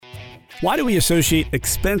Why do we associate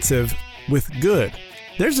expensive with good?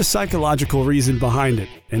 There's a psychological reason behind it,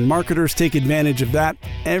 and marketers take advantage of that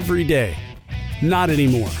every day. Not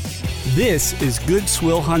anymore. This is Good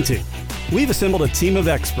Swill Hunting. We've assembled a team of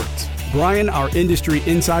experts. Brian, our industry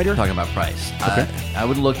insider, Talking about price. Okay. I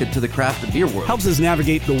would look into the craft beer world. helps us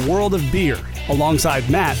navigate the world of beer, alongside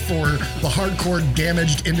Matt, For the hardcore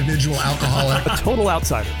damaged individual alcoholic. a total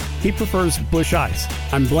outsider. He prefers Busch Ice.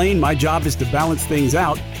 I'm Blaine. My job is to balance things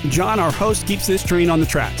out. John, our host, keeps this train on the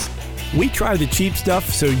tracks. We try the cheap stuff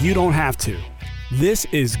so you don't have to. This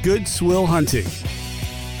is Good Swill Hunting.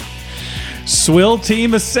 Swill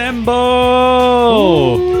team assemble!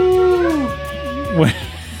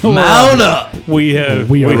 Mount up! We are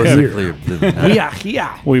here.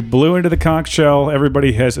 We blew into the conch shell.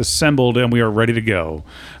 Everybody has assembled, and we are ready to go.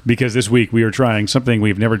 Because this week we are trying something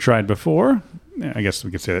we've never tried before. I guess we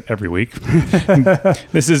could say that every week.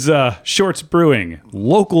 This is Shorts Brewing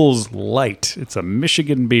Locals Light. It's a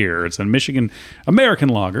Michigan beer. It's a Michigan American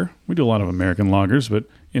lager. We do a lot of American lagers, but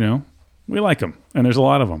we like them, and there's a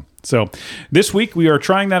lot of them. So this week we are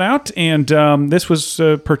trying that out, and this was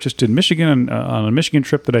purchased in Michigan on a Michigan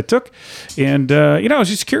trip that I took. And I was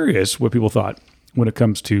just curious what people thought when it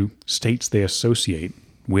comes to states they associate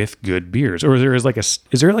with good beers, or is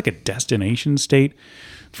there like a destination state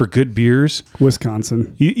for good beers?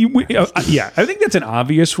 Wisconsin. Yeah, I think that's an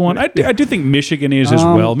obvious one. I do think Michigan is as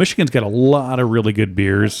well. Michigan's got a lot of really good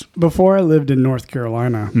beers. Before I lived in North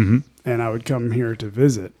Carolina, and I would come here to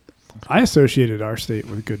visit, I associated our state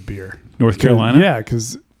with good beer. North Carolina? Yeah,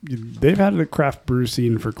 because they've had a craft brew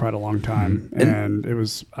scene for quite a long time, and it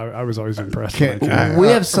was I was always impressed. when I came. We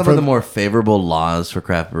have some of the more favorable laws for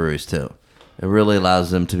craft breweries, too. It really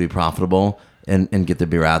allows them to be profitable and get their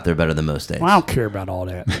beer out there better than most states. Well, I don't care about all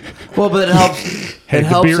that. Well, but it helps. Hey, it the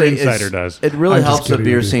helps. Beer Insider does. It really I'm just helps the kidding,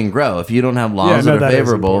 beer dude. scene grow. If you don't have laws Yeah, no, that are that is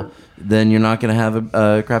favorable, important. then you're not going to have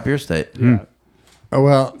a craft beer state.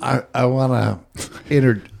 Well, I want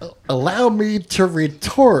to allow me to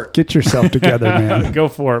retort. Get yourself together, man. Go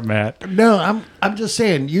for it, Matt. No, I'm just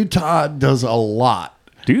saying Utah does a lot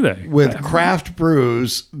Do they? with craft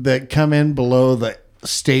brews that come in below the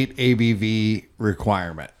state ABV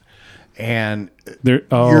requirement, and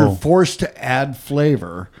you're forced to add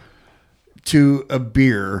flavor to a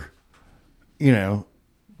beer, That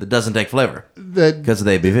doesn't take flavor that because of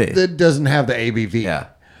the ABV. that doesn't have the ABV. Yeah.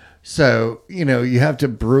 So, you have to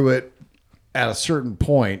brew it at a certain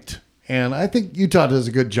point. And I think Utah does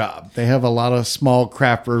a good job. They have a lot of small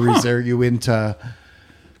craft breweries there. Uinta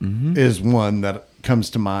is one that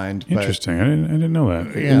comes to mind. But, Interesting. I didn't know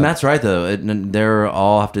that. yeah. And that's right, though. They're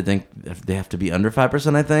all have to think they have to be under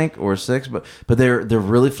 5%, I think, or 6%. But they're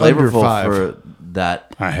really flavorful 5. for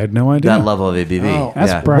that I had no idea. that level of ABV. Oh,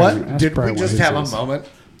 That's yeah. Brian. What? That's Did we probably just what have his a is. moment?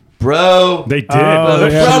 Bro. They did.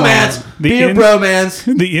 bromance. Beer bromance.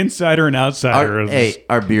 The insider and outsider.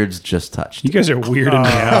 Our beards just touched. You guys are weirding me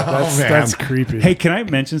out. That's creepy. Hey, can I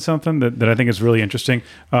mention something that I think is really interesting?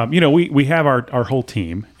 We have our whole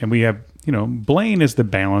team, and we have Blaine is the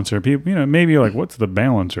balancer. People, maybe you're like, what's the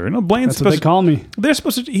balancer? Blaine's That's what they supposed call me. They're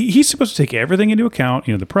supposed to. He's supposed to take everything into account.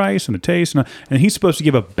 The price and the taste, and he's supposed to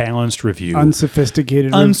give a balanced review.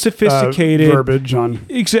 Unsophisticated verbiage on.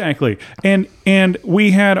 Exactly. And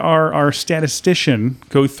we had our statistician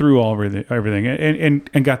go through everything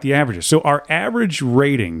and got the averages. So our average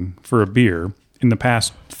rating for a beer in the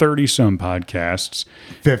past 30 some podcasts,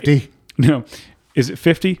 50. no, is it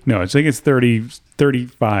 50? No, I think it's 30,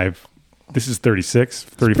 35. This is 36,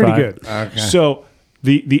 35. pretty good. Okay. So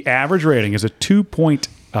the average rating is a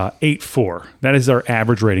 2.84. That is our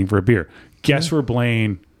average rating for a beer. Guess where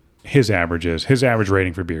Blaine his average is? His average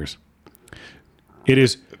rating for beers. It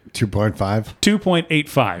is 2.5.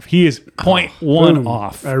 2.85. He is 0.1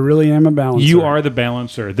 off. I really am a balancer. You are the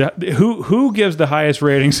balancer. Who gives the highest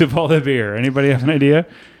ratings of all the beer? Anybody have an idea?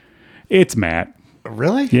 It's Matt.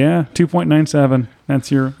 Really? Yeah, 2.97.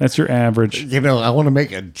 That's your average. I want to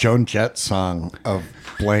make a Joan Jett song of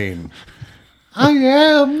Blaine. I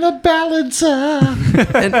am the balancer.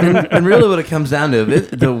 and really what it comes down to,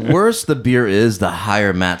 the worse the beer is, the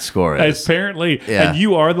higher Matt's score is. Apparently, Yeah. and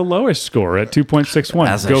you are the lowest score at 2.61.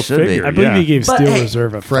 As I Go should be. figure. I believe he gave But, Steel hey,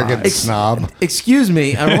 Reserve a Friggin' 5. snob. Excuse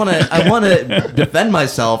me, I want to defend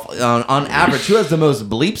myself. On average, who has the most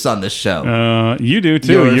bleeps on this show? You do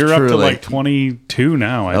too. Yours You're up to truly. like 22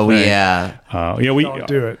 now. I Oh think. yeah, We Don't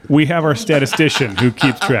do it. We have our statistician who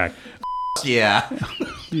keeps track. yeah.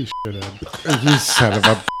 You son of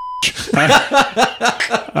a.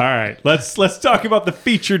 All right, let's talk about the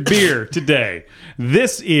featured beer today.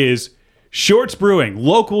 This is Shorts Brewing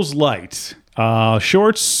Locals Light.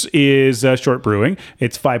 Shorts is Short Brewing.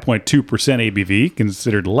 It's 5.2% ABV,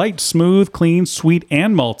 considered light, smooth, clean, sweet,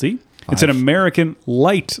 and malty. It's an American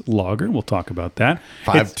light lager. We'll talk about that.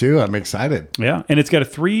 5.2. I'm excited. Yeah, and it's got a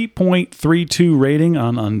 3.32 rating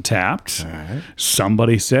on Untapped. All right.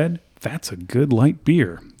 Somebody said, that's a good light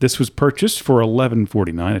beer. This was purchased for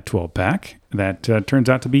 $11.49 a 12-pack. That turns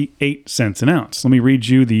out to be 8 cents an ounce. Let me read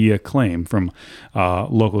you the claim from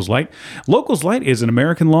Locals Light. Locals Light is an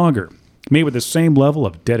American lager made with the same level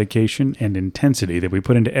of dedication and intensity that we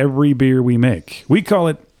put into every beer we make. We call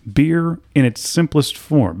it beer in its simplest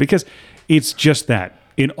form because it's just that.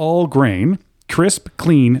 In all grain, crisp,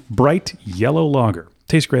 clean, bright yellow lager.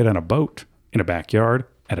 Tastes great on a boat, in a backyard,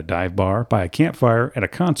 at a dive bar, by a campfire, at a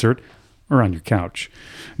concert, or on your couch.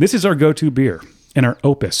 This is our go-to beer and our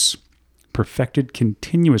opus, perfected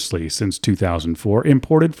continuously since 2004,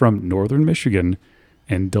 imported from northern Michigan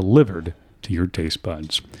and delivered to your taste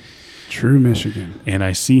buds. True Michigan. And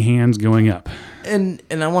I see hands going up. And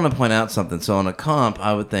I want to point out something. So on a comp,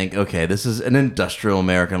 I would think, okay, this is an industrial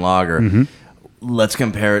American lager. Mm-hmm. Let's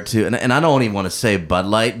compare it to, and I don't even want to say Bud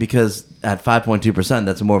Light because at 5.2%,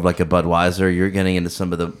 that's more of like a Budweiser. You're getting into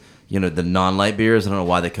some of the, the non-light beers. I don't know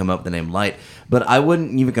why they come up with the name light, but I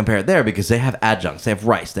wouldn't even compare it there because they have adjuncts. They have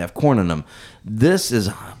rice. They have corn in them. This is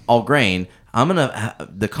all grain.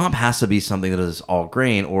 The comp has to be something that is all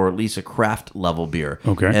grain or at least a craft level beer.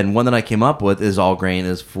 Okay. And one that I came up with is all grain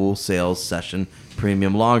is Full Sails Session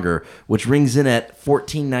Premium Lager, which rings in at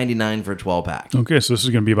 $14.99 for a 12-pack. Okay, so this is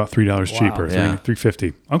going to be about $3 cheaper. Yeah.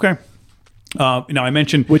 $3.50. Okay. Now I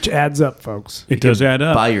mentioned Which adds up, folks. it does add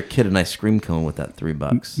up. Buy your kid an ice cream cone with that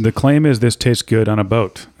 $3. The claim is this tastes good on a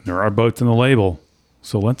boat. There are boats in the label.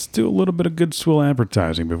 So let's do a little bit of good swill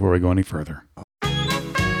advertising before we go any further.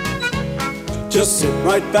 Just sit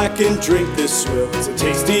right back and drink this swill. It's a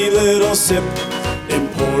tasty little sip,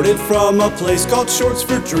 imported from a place called Shorts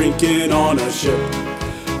for drinking on a ship.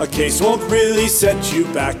 A case won't really set you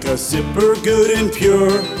back, a sipper good and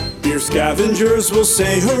pure. Beer scavengers will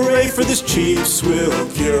say hooray for this cheap swill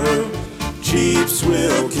cure. Cheap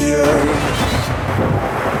swill cure.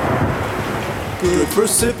 Good for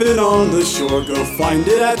sipping on the shore, go find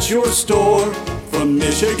it at your store. From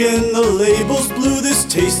Michigan, the label's blue, this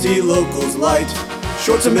tasty Locals Light.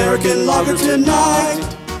 Shorts American lager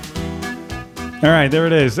tonight. All right, there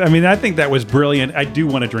it is. I mean, I think that was brilliant. I do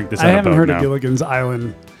want to drink this on I a haven't boat heard now. of Gilligan's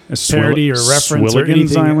Island A parody or reference or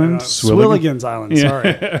Swilligan's anything. Island? Swilligan's Island, sorry.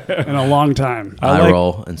 In a long time. I Eye like-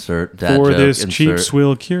 roll, insert, dad For joke, this insert. cheap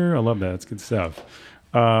swill cure. I love that. It's good stuff.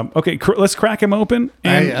 Okay, let's crack him open.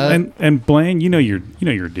 And Blaine, you know your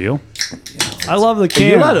deal. I love the Are you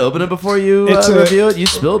can. allowed to open it before you It's review it? You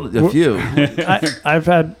spilled a few.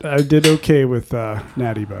 I did okay with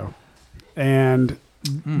Natty Bow, and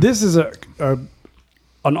this is an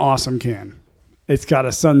awesome can. It's got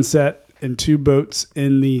a sunset and 2 boats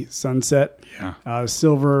in the sunset. Yeah.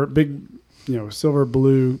 Silver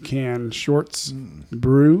blue can. Shorts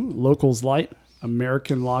Brew, Locals Light,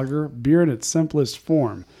 American lager, beer in its simplest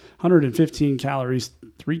form. 115 calories,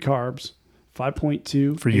 3 carbs,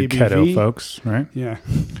 5.2 For you ABV. keto folks, right? Yeah.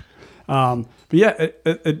 But yeah,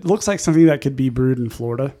 it looks like something that could be brewed in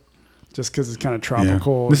Florida just because it's kind of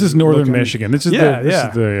tropical. This is northern looking. Michigan. This is Yeah,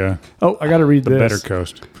 the Oh, I got to read the this. better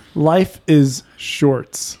coast. Life is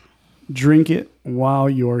shorts. Drink it while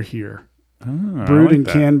you're here. I Brewed like and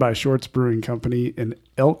that. canned by Shorts Brewing Company in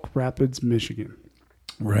Elk Rapids, Michigan.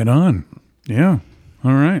 Right on. Yeah.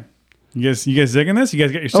 All right. You guys digging this? You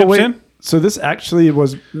guys got your sips in? So this actually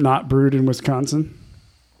was not brewed in Wisconsin?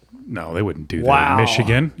 No, they wouldn't do that Wow. in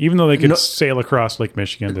Michigan, even though they could No. sail across Lake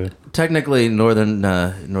Michigan to. Technically, northern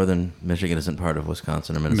Michigan isn't part of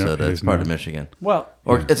Wisconsin or Minnesota. it It's is part not. of Michigan. Well,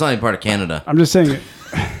 Or it's not even part of Canada. I'm just saying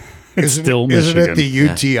It's still Isn't Michigan. it the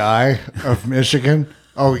UTI of Michigan?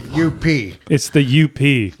 Oh, UP, It's the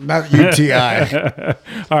UP. not UTI.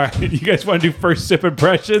 All right. You guys want to do first sip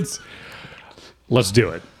impressions? Let's do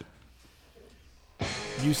it.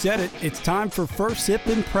 You said it. It's time for First Sip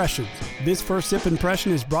Impressions. This First Sip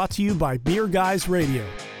Impression is brought to you by Beer Guys Radio,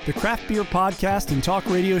 the craft beer podcast and talk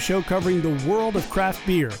radio show covering the world of craft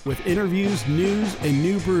beer with interviews, news, and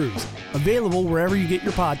new brews. Available wherever you get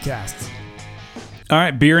your podcasts. All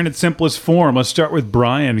right, beer in its simplest form. Let's start with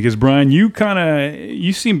Brian because Brian,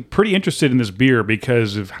 you seem pretty interested in this beer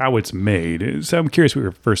because of how it's made. So I'm curious what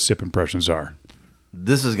your first sip impressions are.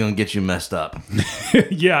 This is going to get you messed up.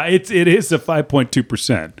 Yeah, it is a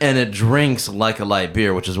 5.2%. And it drinks like a light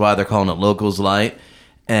beer, which is why they're calling it Locals Light.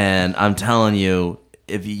 And I'm telling you,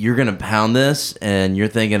 if you're going to pound this and you're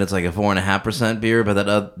thinking it's like a 4.5% beer,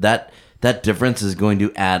 but that difference is going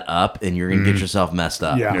to add up and you're going to get yourself messed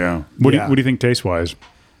up. Yeah. Yeah. What do you think taste wise?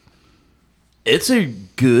 It's a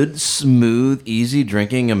good, smooth, easy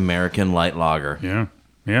drinking American light lager.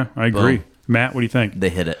 Yeah, I agree. Boom. Matt, what do you think? They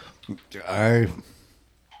hit it. I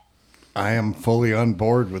am fully on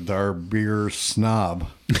board with our beer snob.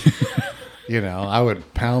 I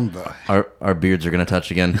would pound Our beards are going to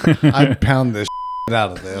touch again. I'd pound this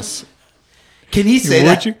out of this. Can he say Would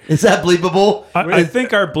that? you? Is that bleepable? I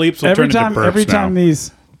think our bleeps will turn into burps every now. time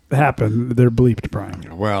these happen, they're bleeped,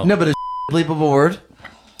 Brian. Well, No, but a bleepable word?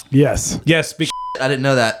 Yes. Yes, I didn't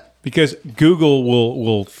know that. because Google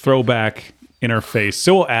will throw back in our face.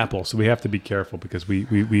 So will Apple. So we have to be careful because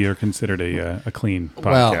we are considered a clean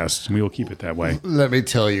podcast, and we will keep it that way. let me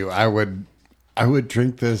tell you, I would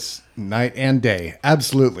drink this night and day.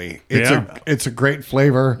 Absolutely. It's a great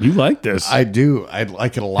flavor. You like this? I do. I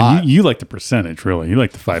like it a lot. You like the percentage, really. You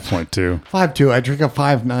like the 5.2. 5.2. I drink a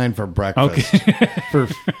 5.9 for breakfast. Okay. For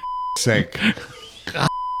sake.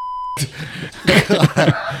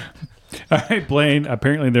 All right, Blaine.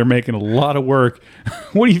 Apparently, they're making a lot of work.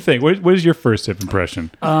 What do you think? What is your first sip impression?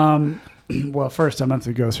 Well, first, I'm going to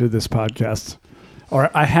have to go through this podcast, or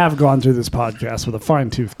I have gone through this podcast with a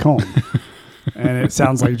fine-tooth comb, and it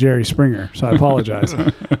sounds like Jerry Springer, so I apologize.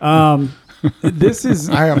 This is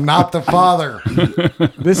I am not the father.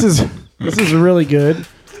 this is really good.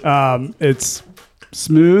 It's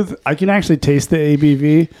smooth. I can actually taste the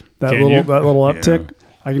ABV. That Can little you? uptick. Yeah.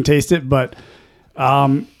 I can taste it, but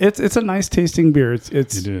it's a nice tasting beer. It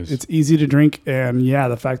is. It's easy to drink, and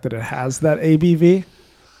the fact that it has that ABV.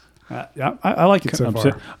 I like it so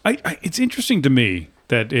far. It's interesting to me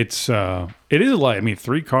that it is a light. I mean,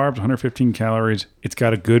 3 carbs, 115 calories. It's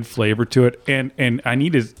got a good flavor to it. And I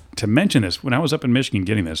needed to mention this. When I was up in Michigan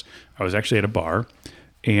getting this, I was actually at a bar,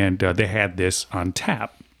 and they had this on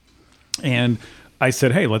tap. And I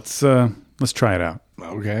said, hey, let's try it out.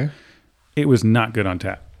 Okay. It was not good on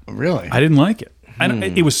tap. Really? I didn't like it. And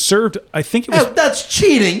it was served, I think it was... Oh, that's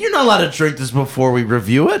cheating. You're not allowed to drink this before we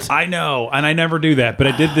review it. I know, and I never do that, but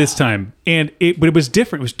I did this time. But it was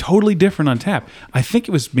different. It was totally different on tap. I think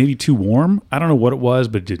it was maybe too warm. I don't know what it was,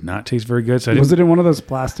 but it did not taste very good. So Was it in one of those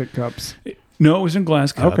plastic cups? No, it was in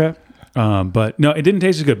glass cup. Okay. But no, it didn't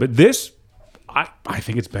taste as good. But this, I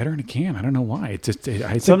think it's better in a can. I don't know why. It's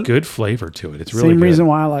a good flavor to it. It's really Same good. reason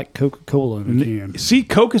why I like Coca-Cola in a can. See,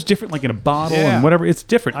 Coke is different, like in a bottle Yeah. and whatever. It's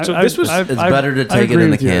different. So this was... It's better to take it agree in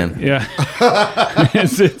a with you. can. Yeah,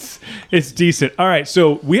 it's decent. All right,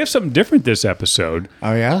 so we have something different this episode.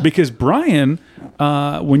 Oh, yeah? because Brian,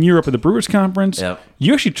 when you were up at the Brewers Conference, Yep.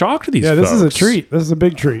 you actually talked to these. Yeah, this is a folks. treat. This is a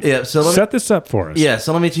big treat. Yeah, so let me, Set this up for us.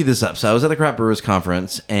 so let me tee this up. So I was at the Craft Brewers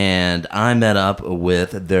Conference, and I met up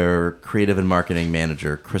with their creative and marketing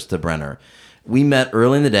manager, Krista Brenner. We met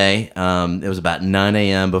early in the day. It was about 9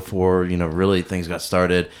 a.m. before, really things got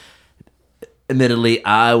started. Admittedly,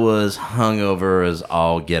 I was hungover as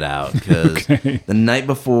all get out because the night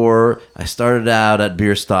before I started out at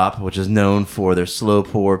Beer Stop, which is known for their slow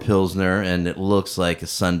pour Pilsner, and it looks like a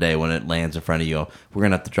sundae when it lands in front of you. We're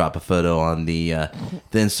going to have to drop a photo on the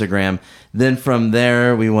Instagram. Then from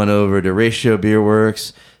there, we went over to Ratio Beer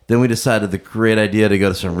Works. Then we decided the great idea to go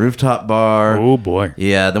to some rooftop bar. Oh boy.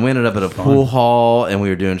 Yeah, then we ended up at a pool hall, and we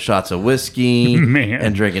were doing shots of whiskey Man.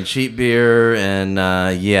 and drinking cheap beer, and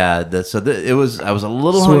it was. I was a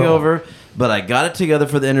little Swell. hungover, but I got it together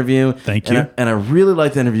for the interview. Thank And you. and I really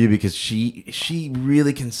liked the interview because she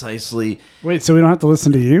really concisely Wait, so we don't have to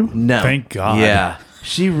listen to you? no, Thank God. yeah.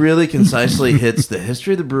 She really concisely hits the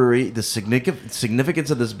history of the brewery, the significance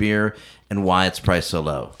of this beer, and why it's priced so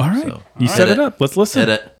low. All right. So, You set it up. Let's listen. Hit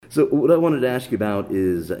it. So what I wanted to ask you about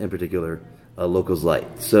is, in particular, Locals Light.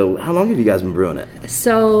 So how long have you guys been brewing it?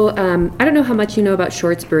 So, I don't know how much you know about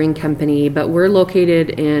Shorts Brewing Company, but we're located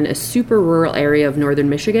in a super rural area of northern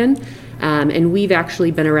Michigan, and we've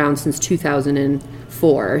actually been around since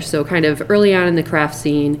 2004, so kind of early on in the craft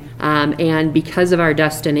scene. And because of our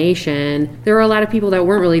destination, there were a lot of people that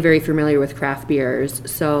weren't really very familiar with craft beers.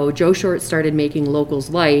 So Joe Short started making Locals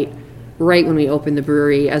Light right when we opened the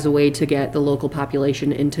brewery as a way to get the local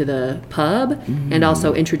population into the pub and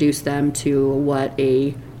also introduce them to what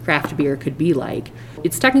a craft beer could be like.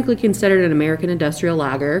 It's technically considered an American industrial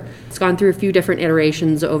lager. It's gone through a few different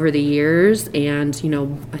iterations over the years, and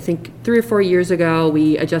I think 3 or 4 years ago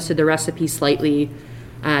we adjusted the recipe slightly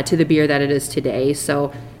to the beer that it is today.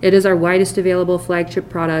 So it is our widest available flagship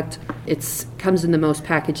product. It comes in the most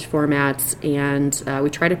packaged formats, and we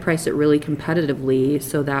try to price it really competitively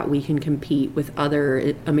so that we can compete with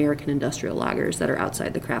other American industrial lagers that are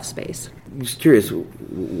outside the craft space. I'm just curious,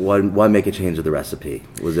 why make a change of the recipe?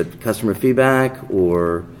 Was it customer feedback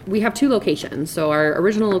or? We have 2 locations. So our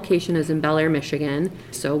original location is in Bel Air, Michigan.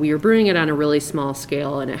 So we were brewing it on a really small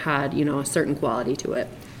scale, and it had, a certain quality to it.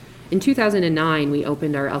 in 2009, we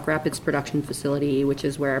opened our Elk Rapids production facility, which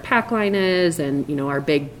is where our pack line is and, our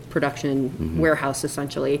big production warehouse,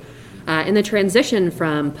 essentially. In the transition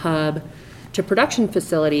from pub to production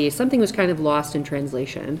facility, something was kind of lost in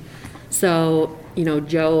translation. So,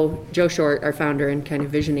 Joe Short, our founder and kind of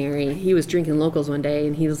visionary, he was drinking locals one day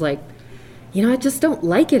and he was like, I just don't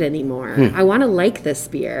like it anymore. I want to like this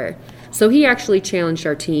beer. So he actually challenged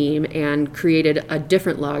our team and created a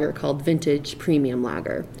different lager called Vintage Premium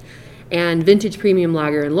Lager. And Vintage Premium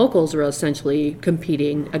Lager and locals were essentially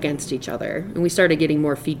competing against each other. And we started getting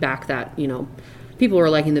more feedback that, people were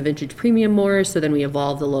liking the Vintage Premium more, so then we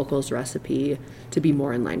evolved the locals recipe to be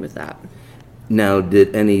more in line with that. Now,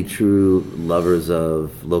 did any true lovers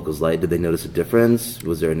of Locals Light, did they notice a difference?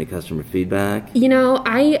 Was there any customer feedback?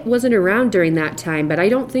 I wasn't around during that time, but I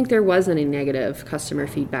don't think there was any negative customer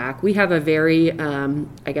feedback. We have a very,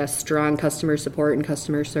 strong customer support and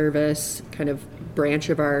customer service kind of branch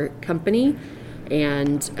of our company,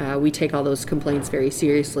 and we take all those complaints very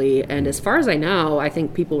seriously. And as far as I know, I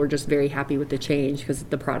think people were just very happy with the change because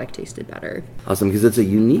the product tasted better. Awesome, because it's a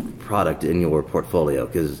unique product in your portfolio,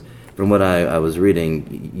 because from what I was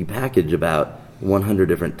reading, you package about 100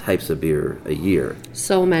 different types of beer a year.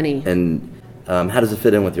 So many. And how does it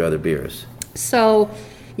fit in with your other beers? So,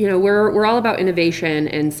 we're all about innovation,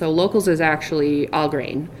 and so Locals is actually all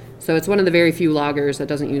grain. So it's one of the very few lagers that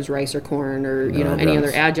doesn't use rice or corn or any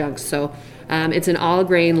other adjuncts. So it's an all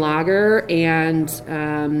grain lager, and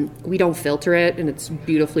we don't filter it, and it's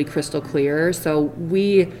beautifully crystal clear. So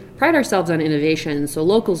we pride ourselves on innovation. So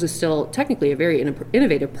Locals is still technically a very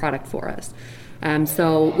innovative product for us.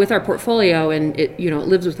 So with our portfolio, and it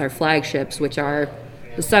lives with our flagships, which are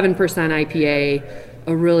the 7% IPA,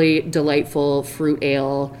 a really delightful fruit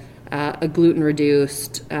ale, a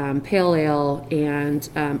gluten-reduced pale ale, and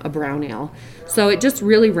a brown ale. So it just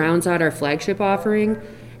really rounds out our flagship offering,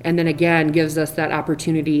 and then again gives us that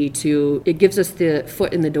opportunity it gives us the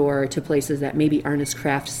foot in the door to places that maybe aren't as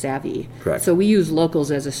craft savvy. Correct. So we use Locals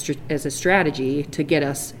as a strategy to get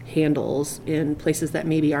us handles in places that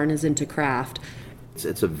maybe aren't as into craft.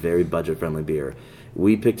 It's a very budget-friendly beer.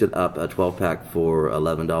 We picked it up, a 12-pack, for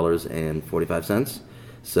 $11.45.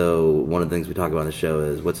 So one of the things we talk about on the show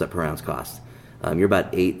is what's that per ounce cost? You're about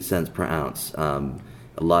 8 cents per ounce.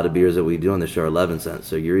 A lot of beers that we do on the show are 11 cents,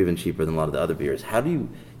 so you're even cheaper than a lot of the other beers. How do you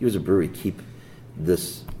as a brewery keep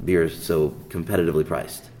this beer so competitively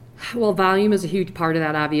priced? Well, volume is a huge part of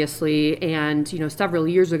that, obviously. And, several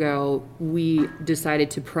years ago, we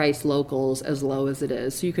decided to price Locals as low as it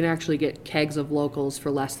is. So you can actually get kegs of Locals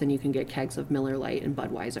for less than you can get kegs of Miller Lite and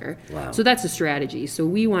Budweiser. Wow. So that's a strategy. So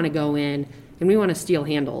we want to go in and we want to steal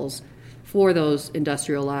handles for those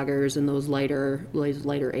industrial lagers and those lighter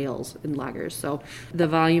ales and lagers. So the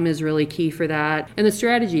volume is really key for that. And the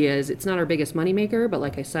strategy is, it's not our biggest moneymaker, but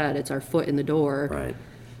like I said, it's our foot in the door. Right.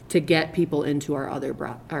 To get people into our other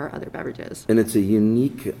beverages. And it's a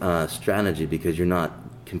unique strategy because you're not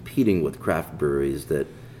competing with craft breweries that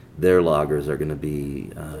their lagers are going to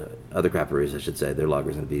be, other craft breweries, I should say, their lagers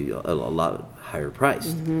are going to be a lot higher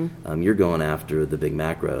priced. Mm-hmm. You're going after the big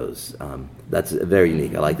macros. That's very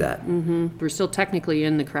unique. I like that. Mm-hmm. We're still technically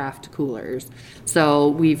in the craft coolers. So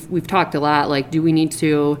we've talked a lot, like, do we need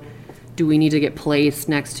to get placed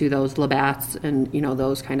next to those Labatt's and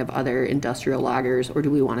those kind of other industrial lagers, or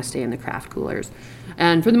do we want to stay in the craft coolers?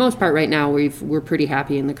 And for the most part right now we're pretty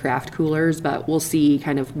happy in the craft coolers, but we'll see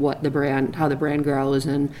kind of how the brand grows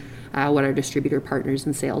and what our distributor partners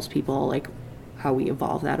and salespeople, like, how we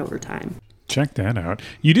evolve that over time. Check that out.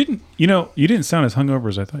 You didn't sound as hungover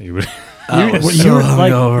as I thought you would. You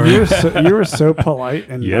were so polite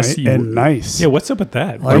and nice. Yeah, what's up with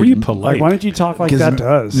that? Why were you polite? Why didn't you talk like that to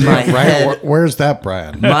us? Where's that,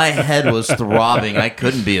 Brian? My head was throbbing. I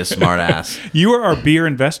couldn't be a smart ass. You were our beer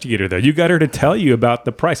investigator, though. You got her to tell you about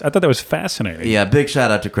the price. I thought that was fascinating. Yeah, big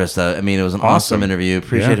shout out to Krista. I mean, it was an awesome interview.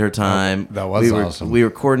 Appreciate her time. That was awesome. We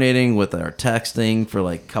were coordinating with our texting for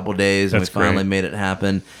like a couple days, and we finally made it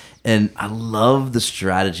happen. And I love the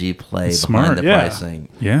strategy play behind the pricing.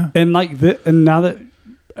 Yeah. And and now that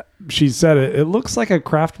she said it, it looks like a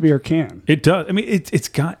craft beer can. It does. I mean, it's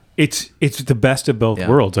the best of both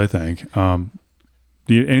worlds, I think.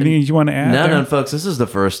 Anything you want to add? No, folks. This is the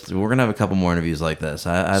first. We're gonna have a couple more interviews like this.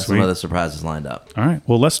 I have some other surprises lined up. All right.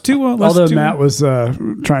 Well, let's do. Matt was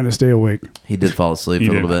trying to stay awake. He did fall asleep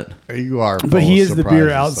for a little bit. You are, but he is the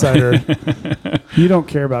beer outsider. You don't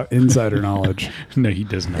care about insider knowledge. No, he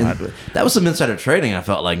does not. That was some insider trading. I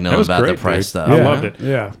felt like knowing about the price stuff. I loved it.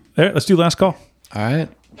 Yeah. All right, let's do last call. All right.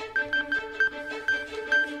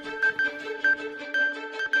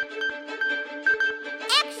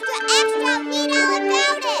 Extra, extra, read all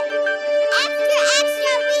about it. Extra,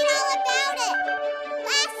 extra, read all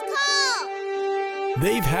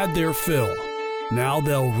had their fill. Now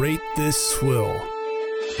they'll rate this swill.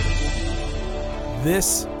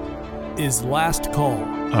 This is Last Call.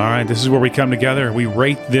 All right, this is where we come together. We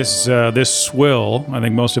rate this this swill. I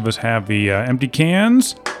think most of us have the empty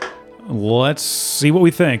cans. Let's see what we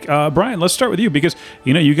think. Brian, let's start with you because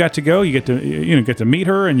you got to go, you get to meet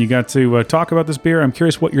her, and you got to talk about this beer. I'm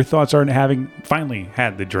curious what your thoughts are in having finally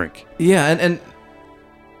had the drink. Yeah, and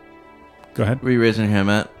Go ahead. were you raising your hand,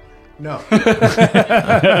 Matt? No.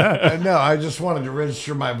 No, I just wanted to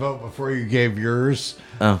register my vote before you gave yours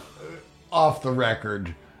off the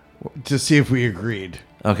record to see if we agreed.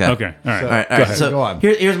 Okay. Okay. All right. All right. Go ahead. So Go on.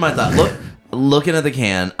 here's my thought. Looking at the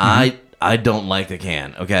can, I don't like the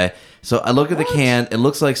can. Okay. So I look at the can. It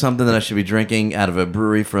looks like something that I should be drinking out of a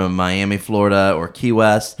brewery from Miami, Florida, or Key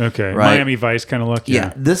West. Okay. Right? Miami Vice kind of look.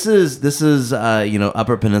 Yeah. This is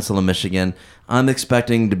Upper Peninsula, Michigan. I'm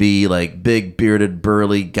expecting to be like big bearded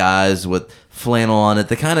burly guys with flannel on it.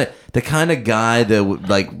 The kind of guy that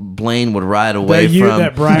like Blaine would ride away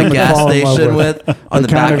from Brian the would gas fall in love station with. with on the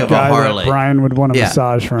kind back of of a guy Harley. that Brian would want a Yeah.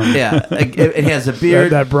 massage from. Yeah, it has a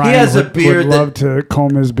beard. That Brian he has a would beard love that to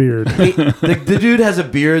comb his beard. the dude has a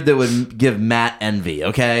beard that would give Matt envy.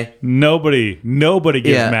 Okay, Nobody gives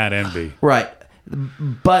Yeah. Matt envy. right.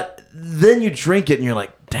 But then you drink it and you're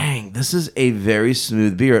like, dang, this is a very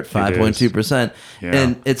smooth beer at 5.2%. Yeah.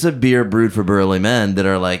 And it's a beer brewed for burly men that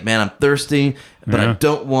are like, man, I'm thirsty, but I Yeah.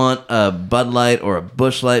 don't want a Bud Light or a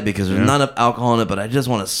Busch Light because there's not enough alcohol in it, but I just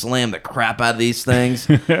want to slam the crap out of these things.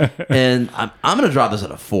 And I'm going to drop this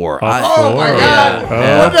at a 4. Oh my Four. God!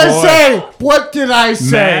 Oh, What did I boy. say? What did I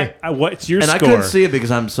say? Matt, what's your And I score? couldn't see it because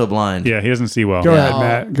I'm so blind. Yeah, he doesn't see well. Go ahead,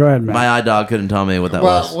 Matt. Go ahead, Matt. My eye dog couldn't tell me what that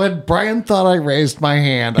Well, was. when Brian thought I raised my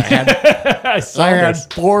hand, I had I saw I had this.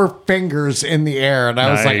 4 fingers in the air, and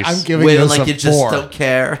I was like, Nice. I'm giving Waiting this like a you just 4. don't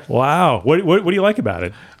care. Wow. What do you like about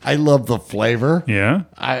it? I love the flavor. Yeah.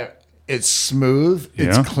 It's smooth.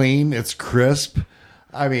 It's Yeah. clean. It's crisp.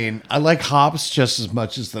 I mean, I like hops just as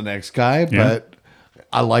much as the next guy, Yeah. but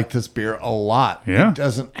I like this beer a lot. Yeah. It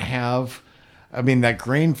doesn't have, I mean, that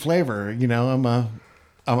grain flavor. I'm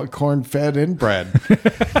a corn-fed inbred.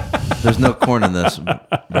 There's no corn in this,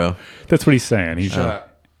 bro. That's what he's saying. He's Shut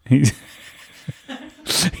up. he's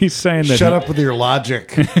he's saying that Shut up with your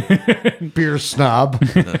logic, beer snob.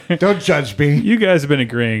 Don't judge me. you guys have been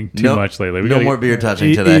agreeing too much lately. We No gotta more get- beer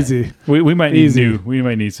touching today. Easy. We might need Easy. we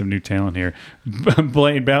might need some new talent here.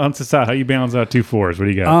 Blaine, balance this out. How you balance out 2 4s? What do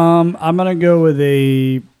you got? I'm gonna go with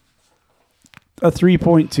a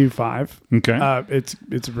 3.25. Okay. It's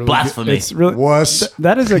really Blasphemy. Good. It's really Wuss.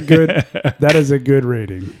 that is a good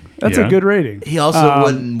rating. That's Yeah. a good rating. He also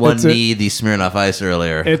wouldn't one it's a- knee the Smirnoff Ice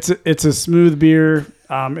earlier. It's a smooth beer.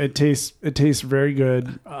 It tastes very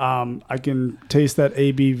good. I can taste that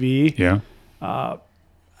ABV. yeah.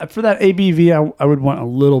 For that ABV, I would want a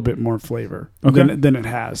little bit more flavor than it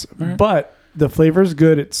has. But the flavor is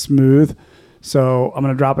good. It's smooth. So I'm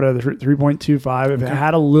going to drop it at a 3.25. If it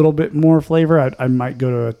had a little bit more flavor, I might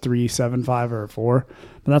go to a 3.75 or a 4.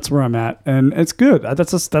 But that's where I'm at, and it's good.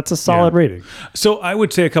 That's a solid Yeah. rating. So I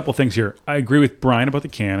would say a couple things here. I agree with Brian about the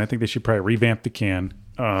can. I think they should probably revamp the can.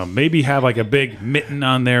 Maybe have like a big mitten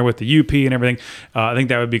on there with the UP and everything. I think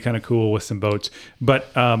that would be kind of cool with some boats.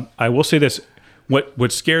 But I will say this: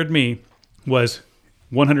 what scared me was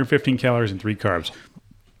 115 calories and 3 carbs.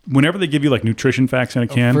 Whenever they give you like nutrition facts in a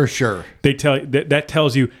can, For sure. they tell that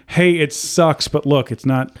tells you, hey, it sucks, but look, it's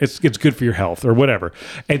not. It's good for your health or whatever.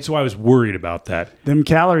 And so I was worried about that. Them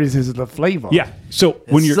calories is the flavor. Yeah. So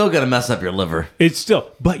when It's you're still gonna mess up your liver. it's still,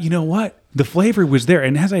 but you know what? The flavor was there.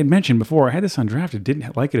 And as I had mentioned before, I had this on draft. I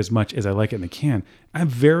didn't like it as much as I like it in the can. I'm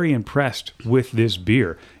very impressed with this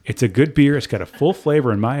beer. It's a good beer. It's got a full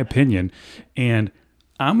flavor, in my opinion. And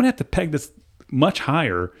I'm going to have to peg this much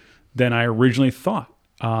higher than I originally thought.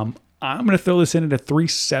 I'm going to throw this in at a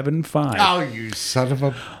 3.75. Oh, you son of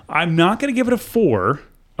a... I'm not going to give it a 4.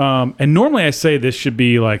 And normally I say this should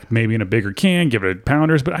be like maybe in a bigger can, give it a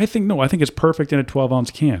pounders, but I think no, I think it's perfect in a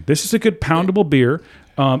 12-ounce can. This is a good poundable beer,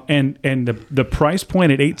 and the price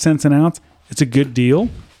point at 8 cents an ounce, it's a good deal.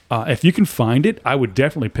 If you can find it, I would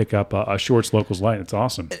definitely pick up a Shorts Locals Light. It's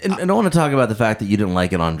awesome. And I want to talk about the fact that you didn't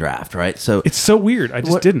like it on draft, right? So It's so weird. I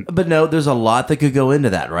just didn't. But no, there's a lot that could go into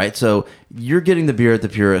that, right? So you're getting the beer at the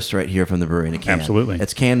Purist right here from the brewery in a can. Absolutely.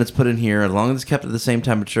 It's canned, it's put in here. As long as it's kept at the same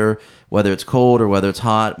temperature, whether it's cold or whether it's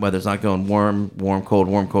hot, whether it's not going warm, cold.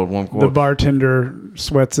 The bartender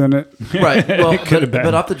sweats in it. Right. Well, Could have been.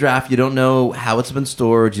 but off the draft, you don't know how it's been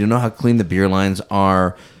stored. You don't know how clean the beer lines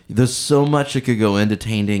are. there's so much that could go into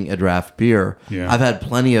tainting a draft beer. Yeah. I've had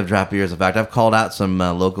plenty of draft beers. In fact, I've called out some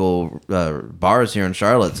local bars here in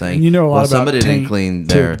Charlotte saying, You know a lot about somebody didn't clean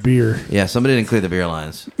their beer. Yeah, somebody didn't clean the beer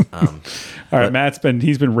lines. All right,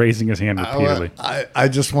 he's been raising his hand repeatedly. I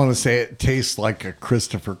just want to say it tastes like a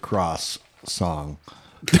Christopher Cross song.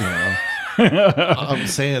 You know? I'm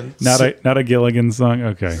saying Not a Gilligan song.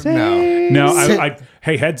 Okay. no.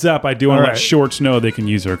 Hey, heads up! I do want to let Shorts know they can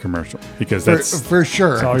use our commercial because that's for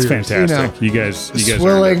sure. it's fantastic. You guys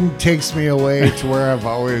Swilling takes me away to where I've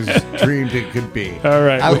always dreamed it could be. All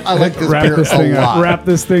right. I like this Wrap beer this a thing lot. up. Wrap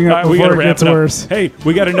this thing All up right, we before gotta it wrap gets it up. worse. Hey,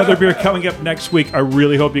 we got another beer coming up next week. I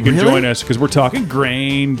really hope you can Really? join us because we're talking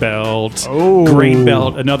Grain Belt. Oh. Grain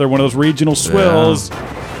Belt, another one of those regional swills.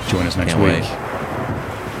 Join us next Can't week. wait.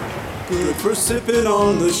 Good for sipping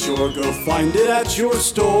on the shore, go find it at your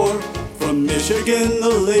store. From Michigan, the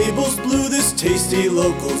label's blue, this tasty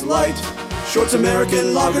local's light. Shorts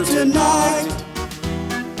American lager tonight.